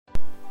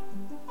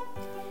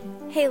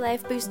Hey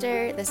Life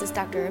Booster, this is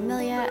Dr.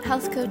 Amelia,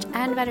 health coach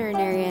and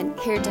veterinarian,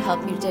 here to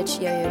help you ditch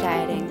yo-yo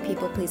dieting,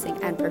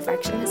 people-pleasing, and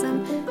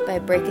perfectionism by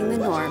breaking the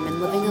norm and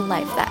living a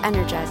life that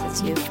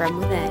energizes you from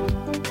within.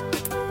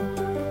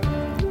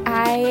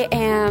 I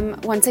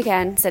am once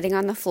again sitting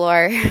on the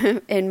floor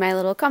in my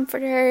little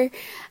comforter.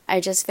 I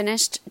just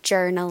finished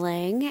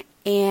journaling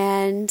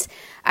and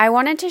I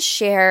wanted to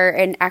share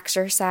an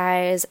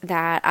exercise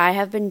that I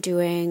have been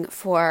doing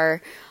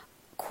for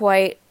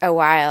quite a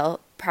while,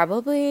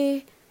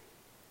 probably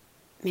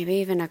maybe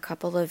even a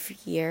couple of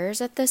years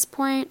at this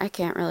point. I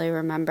can't really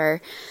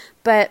remember,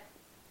 but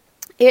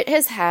it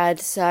has had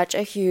such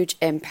a huge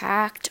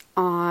impact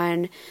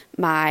on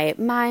my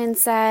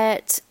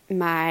mindset,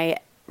 my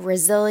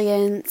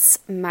resilience,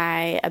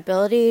 my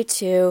ability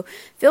to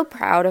feel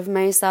proud of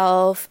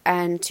myself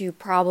and to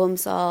problem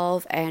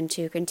solve and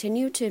to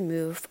continue to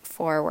move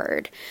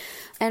forward.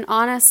 And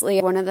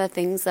honestly, one of the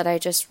things that I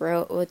just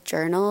wrote with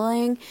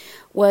journaling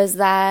was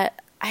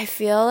that I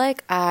feel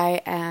like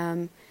I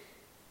am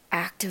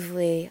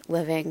actively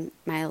living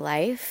my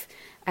life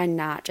and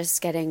not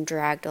just getting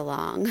dragged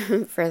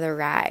along for the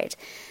ride.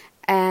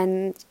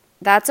 And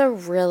that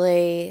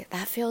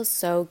feels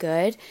so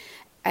good.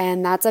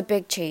 And that's a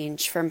big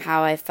change from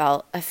how I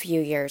felt a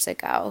few years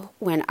ago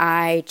when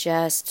I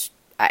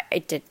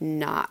did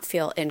not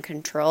feel in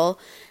control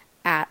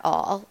at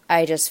all.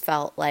 I just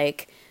felt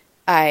like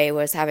I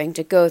was having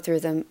to go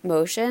through the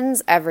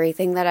motions.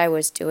 Everything that I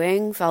was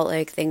doing felt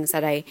like things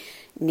that I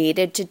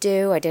needed to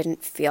do. I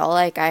didn't feel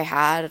like I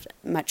had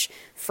much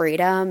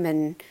freedom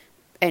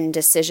and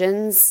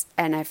decisions,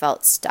 and I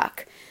felt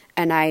stuck.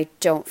 And I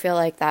don't feel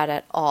like that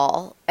at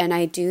all. And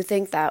I do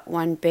think that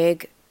one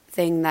big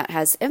thing that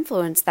has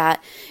influenced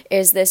that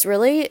is this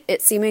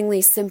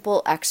seemingly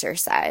simple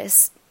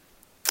exercise.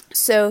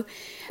 So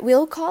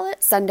we'll call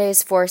it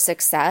Sundays for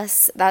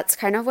Success. That's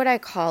kind of what I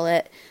call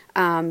it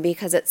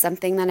because it's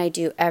something that I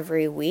do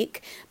every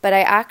week, but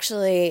I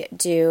actually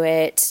do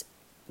it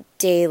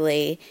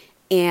daily.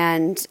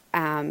 And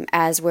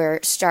as we're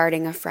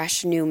starting a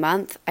fresh new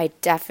month, I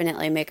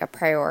definitely make a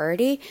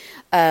priority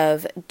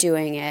of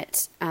doing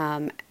it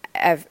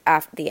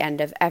at the end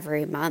of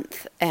every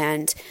month.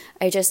 And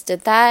I just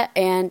did that,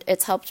 and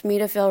it's helped me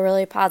to feel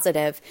really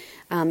positive.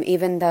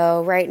 Even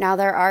though right now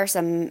there are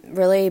some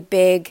really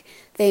big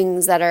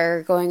things that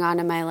are going on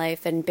in my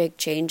life and big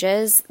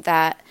changes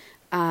that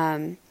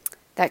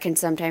can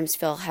sometimes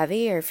feel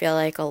heavy or feel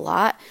like a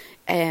lot.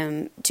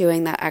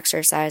 Doing that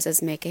exercise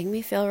is making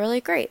me feel really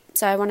great.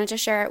 So I wanted to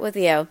share it with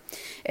you.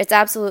 It's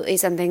absolutely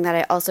something that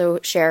I also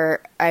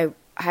share. I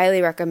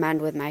highly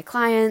recommend with my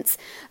clients,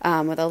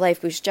 with a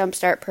Life Boost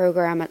Jumpstart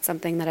program. It's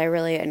something that I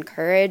really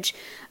encourage.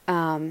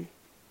 So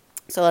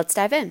let's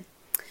dive in.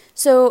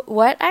 So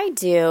what I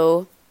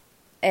do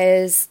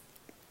is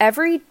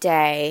every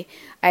day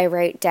I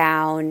write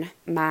down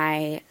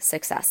my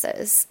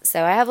successes.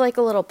 So I have like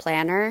a little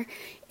planner,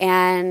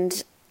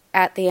 and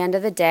at the end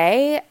of the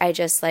day, I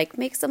just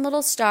make some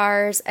little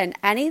stars, and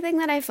anything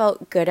that I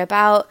felt good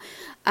about,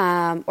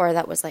 or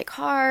that was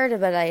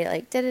hard, but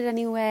I did it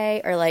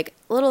anyway, or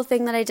little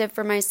thing that I did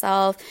for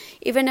myself,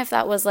 even if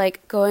that was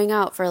going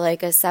out for a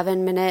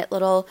 7-minute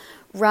little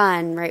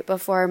run right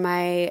before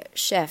my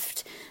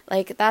shift.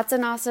 That's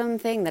an awesome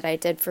thing that I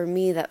did for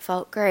me that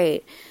felt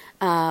great.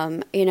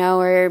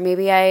 Or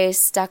maybe I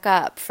stuck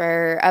up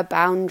for a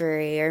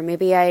boundary, or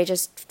maybe I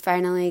just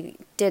finally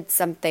did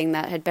something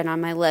that had been on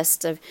my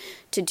list of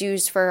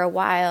to-dos for a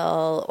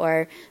while,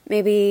 or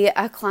maybe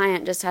a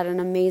client just had an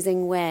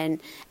amazing win.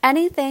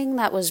 Anything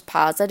that was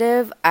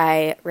positive,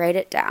 I write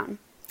it down.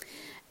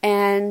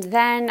 And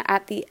then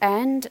at the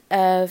end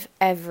of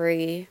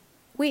every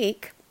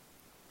week,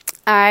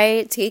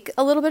 I take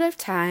a little bit of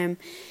time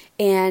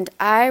and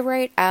I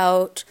write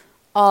out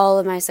all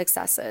of my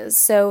successes.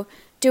 So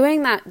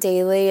doing that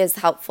daily is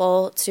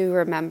helpful to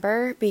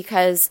remember,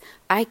 because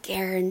I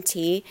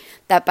guarantee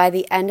that by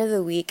the end of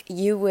the week,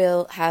 you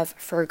will have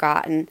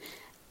forgotten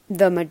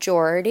the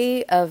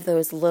majority of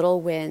those little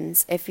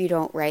wins if you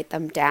don't write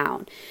them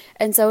down.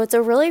 And so it's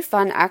a really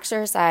fun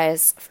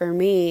exercise for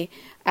me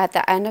at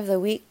the end of the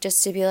week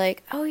just to be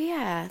oh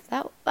yeah,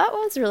 that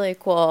was really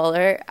cool.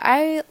 Or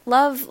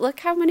look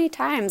how many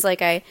times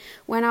I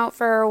went out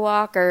for a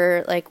walk,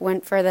 or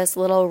went for this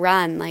little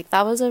run.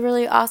 That was a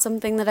really awesome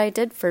thing that I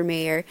did for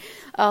me. Or,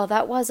 oh,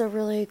 that was a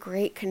really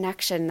great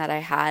connection that I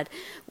had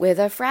with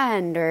a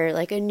friend, or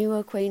a new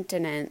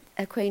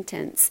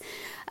acquaintance.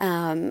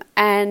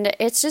 And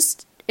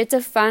it's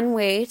a fun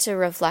way to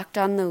reflect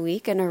on the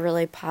week in a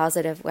really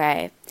positive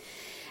way.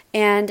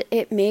 And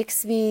it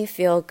makes me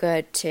feel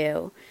good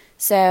too.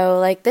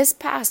 So this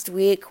past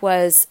week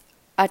was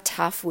a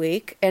tough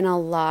week in a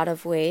lot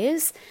of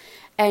ways.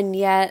 And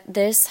yet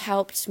this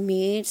helped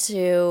me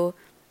to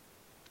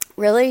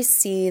really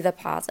see the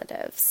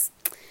positives.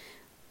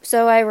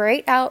 So I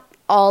write out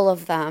all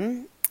of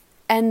them.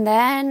 And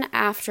then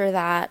after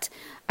that,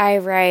 I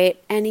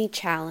write any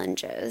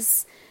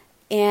challenges.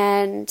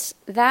 And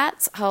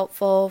that's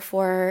helpful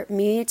for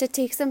me to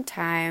take some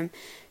time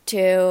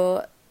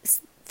to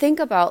think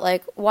about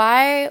like,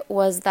 why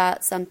was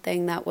that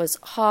something that was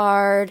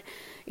hard?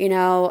 You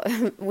know,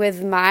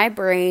 with my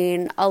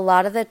brain, a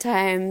lot of the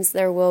times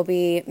there will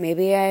be,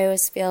 maybe I'm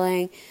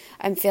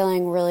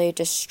feeling really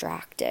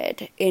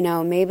distracted. You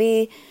know,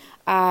 maybe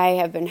I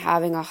have been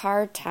having a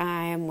hard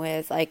time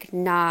with like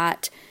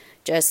not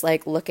just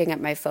like looking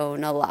at my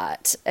phone a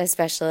lot,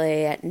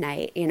 especially at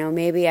night. You know,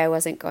 maybe I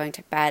wasn't going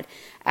to bed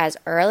as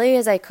early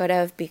as I could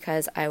have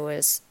because I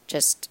was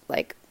just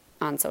like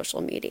on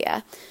social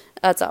media.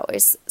 That's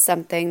always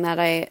something that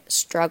I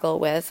struggle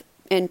with,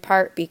 in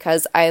part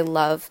because I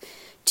love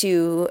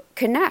to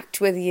connect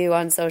with you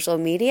on social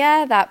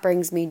media. That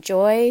brings me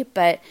joy,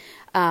 but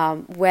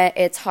when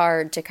it's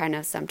hard to kind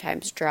of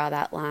sometimes draw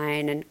that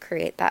line and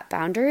create that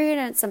boundary, and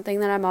it's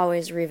something that I'm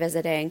always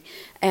revisiting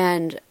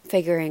and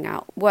figuring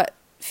out what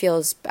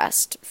feels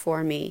best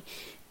for me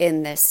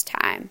in this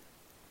time.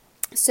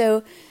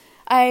 So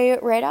I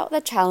write out the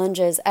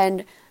challenges,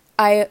 and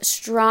I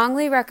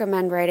strongly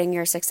recommend writing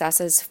your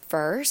successes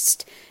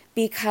first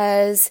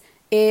because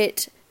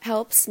it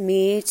helps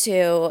me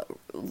to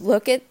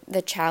look at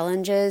the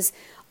challenges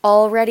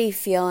already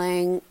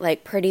feeling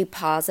like pretty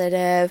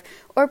positive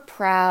or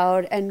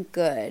proud and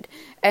good.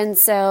 And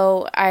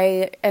so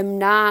I am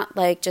not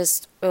like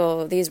just,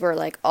 oh, these were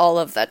like all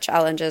of the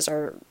challenges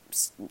or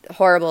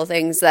horrible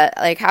things that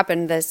like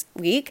happened this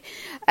week,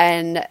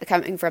 and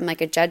coming from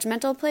like a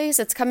judgmental place.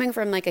 It's coming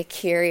from like a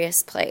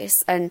curious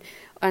place. And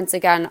once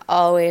again,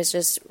 always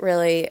just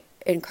really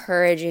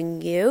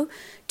encouraging you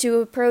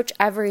to approach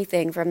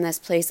everything from this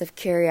place of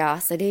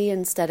curiosity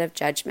instead of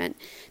judgment,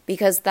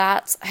 because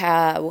that's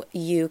how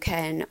you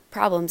can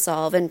problem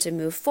solve and to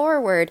move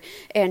forward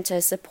and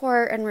to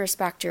support and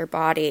respect your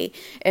body,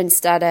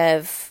 instead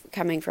of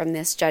coming from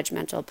this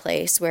judgmental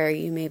place where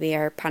you maybe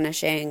are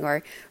punishing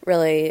or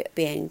really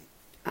being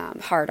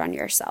hard on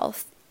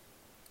yourself.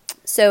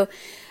 So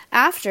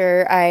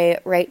after I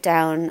write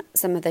down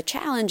some of the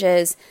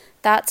challenges,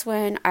 that's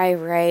when I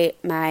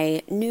write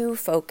my new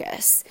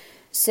focus.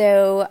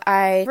 So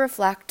I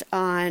reflect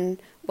on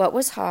what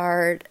was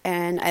hard,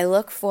 and I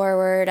look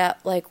forward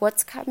at like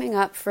what's coming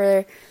up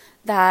for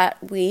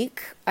that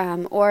week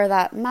or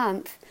that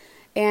month,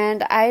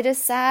 and I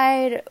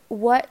decide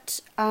what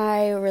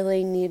I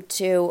really need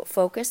to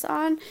focus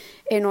on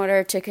in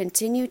order to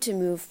continue to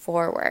move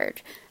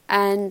forward.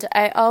 And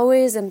I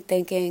always am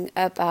thinking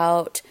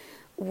about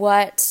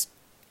what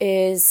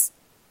is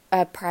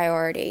a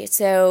priority.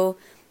 So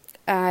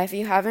if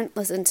you haven't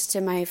listened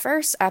to my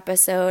first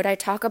episode, I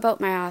talk about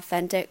my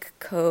authentic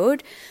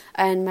code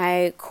and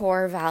my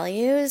core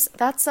values.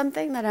 That's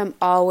something that I'm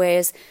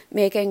always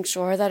making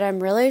sure that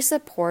I'm really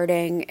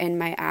supporting in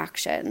my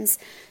actions.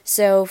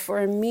 So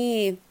for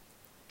me,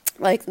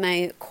 like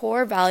my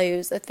core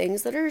values, the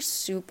things that are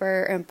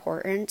super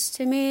important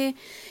to me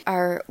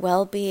are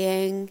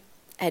well-being,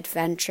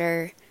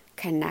 adventure,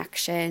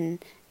 connection,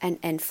 and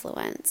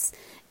influence.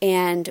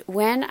 And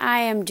when I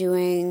am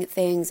doing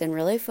things and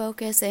really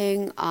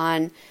focusing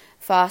on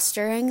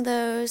fostering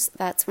those,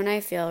 that's when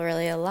I feel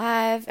really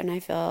alive and I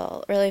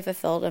feel really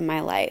fulfilled in my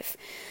life.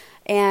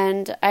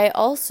 And I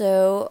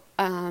also,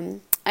 I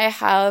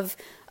have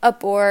a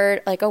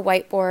board, like a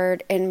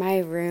whiteboard in my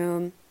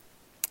room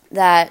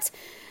that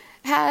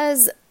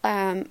has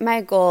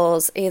my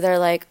goals, either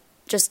like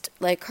just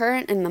like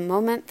current in the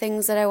moment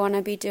things that I want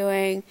to be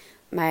doing,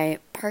 my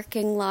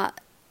parking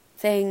lot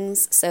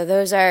things. So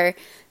those are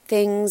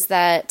things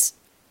that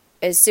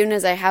as soon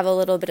as I have a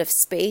little bit of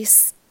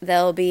space,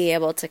 they'll be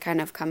able to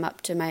kind of come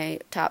up to my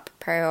top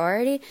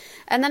priority.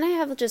 And then I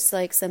have just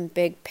like some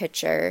big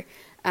picture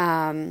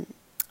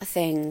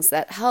things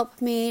that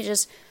help me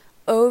just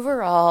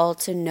overall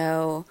to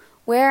know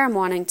where I'm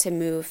wanting to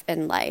move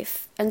in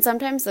life. And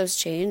sometimes those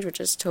change,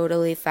 which is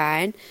totally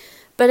fine,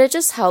 but it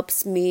just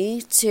helps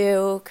me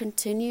to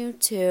continue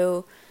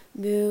to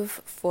move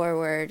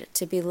forward,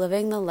 to be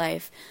living the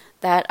life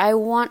that I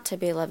want to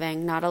be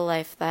living, not a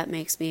life that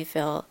makes me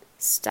feel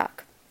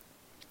stuck.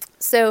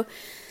 So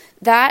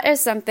that is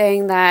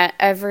something that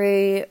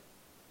every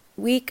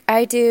week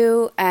I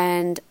do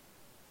and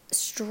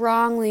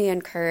strongly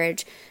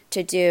encourage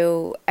to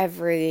do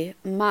every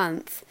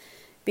month,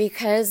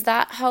 because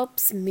that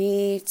helps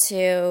me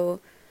to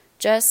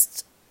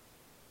just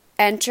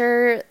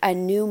enter a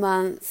new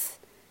month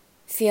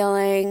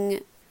feeling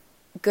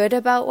good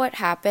about what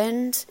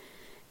happened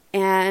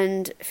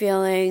and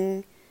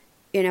feeling,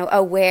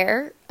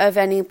 aware of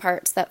any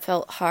parts that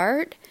felt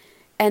hard,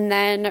 and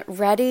then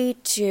ready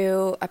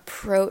to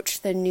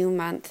approach the new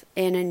month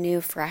in a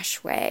new,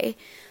 fresh way.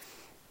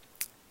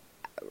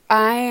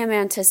 I am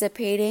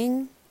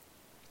anticipating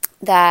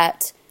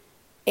that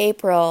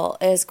April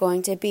is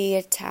going to be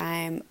a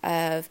time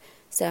of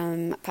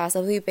some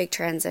possibly big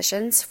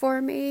transitions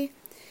for me.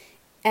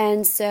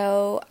 And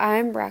so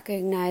I'm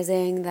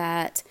recognizing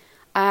that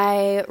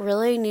I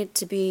really need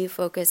to be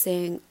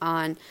focusing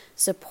on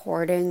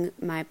supporting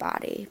my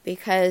body,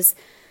 because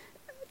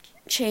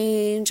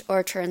change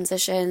or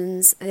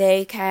transitions,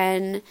 they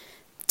can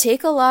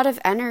take a lot of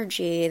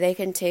energy, they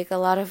can take a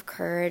lot of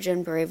courage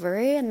and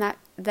bravery, and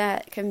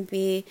that can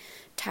be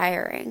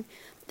tiring.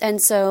 And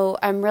so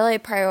I'm really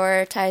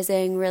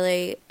prioritizing,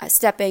 really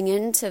stepping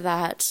into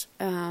that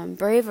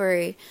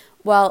bravery,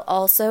 while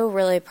also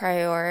really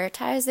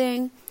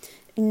prioritizing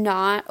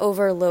not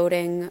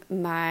overloading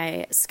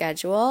my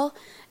schedule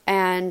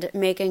and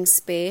making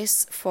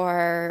space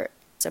for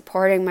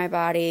supporting my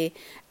body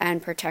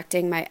and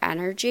protecting my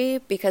energy,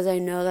 because I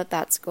know that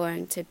that's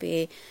going to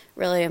be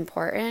really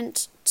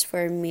important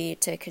for me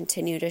to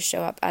continue to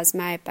show up as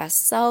my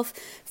best self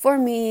for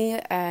me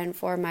and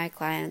for my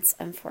clients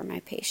and for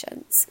my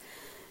patients.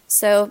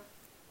 So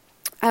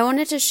I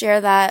wanted to share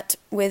that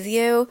with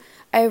you.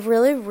 I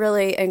really,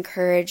 really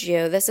encourage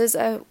you. This is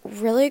a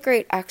really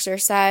great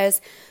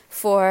exercise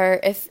for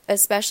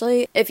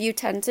especially if you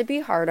tend to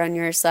be hard on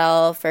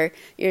yourself or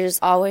you're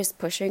just always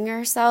pushing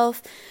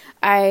yourself.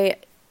 I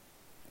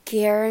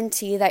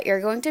guarantee that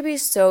you're going to be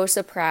so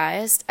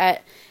surprised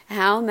at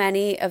how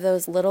many of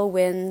those little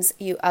wins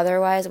you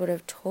otherwise would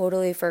have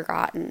totally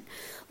forgotten.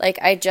 Like,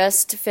 I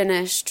just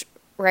finished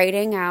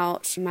writing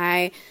out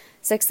my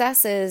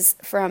successes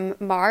from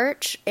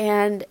March,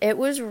 and it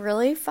was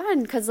really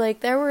fun because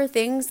there were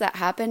things that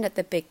happened at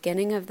the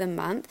beginning of the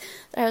month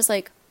that I was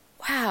like,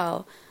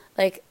 wow,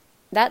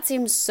 that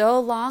seems so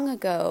long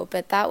ago,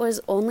 but that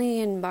was only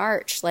in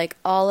March.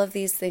 All of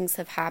these things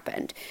have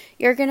happened.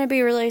 You're going to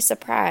be really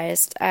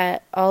surprised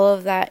at all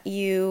of that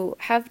you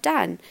have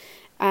done.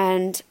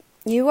 And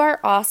you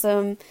are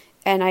awesome.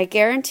 And I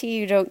guarantee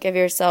you don't give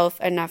yourself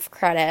enough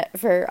credit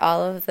for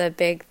all of the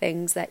big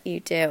things that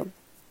you do.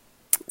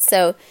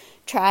 So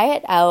try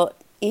it out,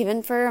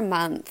 even for a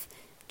month.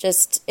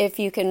 Just if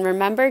you can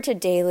remember to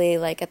daily,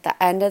 at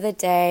the end of the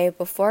day,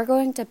 before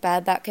going to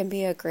bed, that can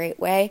be a great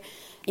way.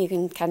 You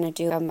can kind of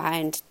do a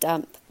mind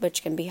dump,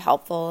 which can be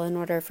helpful in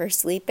order for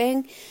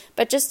sleeping.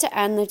 But just to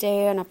end the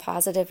day on a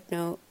positive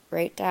note,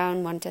 write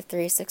down 1 to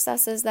 3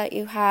 successes that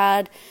you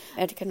had.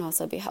 It can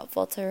also be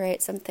helpful to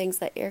write some things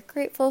that you're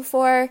grateful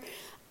for,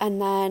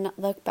 and then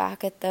look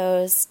back at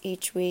those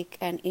each week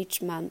and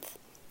each month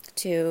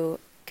to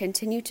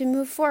continue to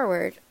move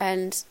forward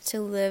and to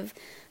live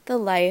the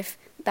life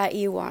that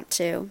you want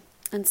to,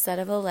 instead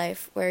of a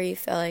life where you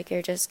feel like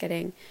you're just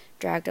getting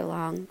dragged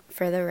along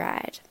for the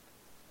ride.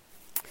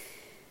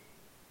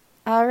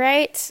 All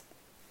right,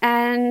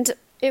 and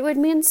it would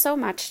mean so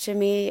much to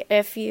me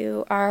if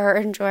you are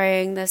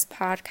enjoying this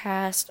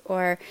podcast,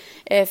 or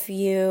if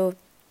you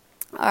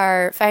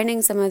are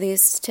finding some of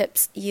these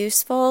tips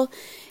useful,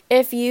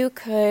 if you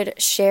could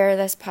share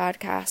this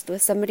podcast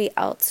with somebody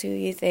else who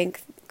you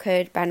think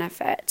could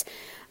benefit.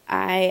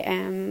 I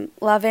am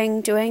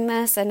loving doing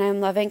this, and I'm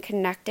loving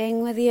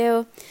connecting with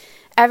you.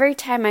 Every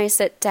time I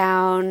sit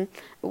down,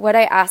 what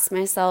I ask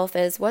myself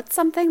is, what's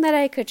something that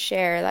I could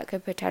share that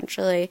could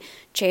potentially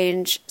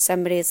change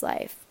somebody's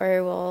life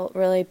or will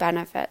really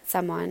benefit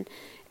someone?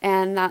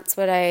 And that's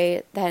what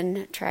I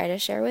then try to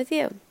share with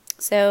you.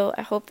 So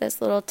I hope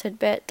this little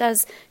tidbit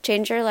does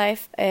change your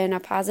life in a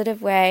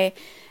positive way.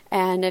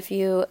 And if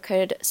you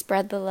could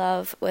spread the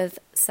love with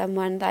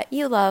someone that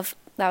you love,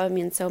 that would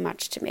mean so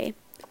much to me.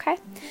 Okay?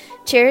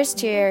 Cheers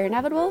to your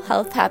inevitable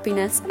health,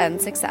 happiness,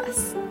 and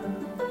success.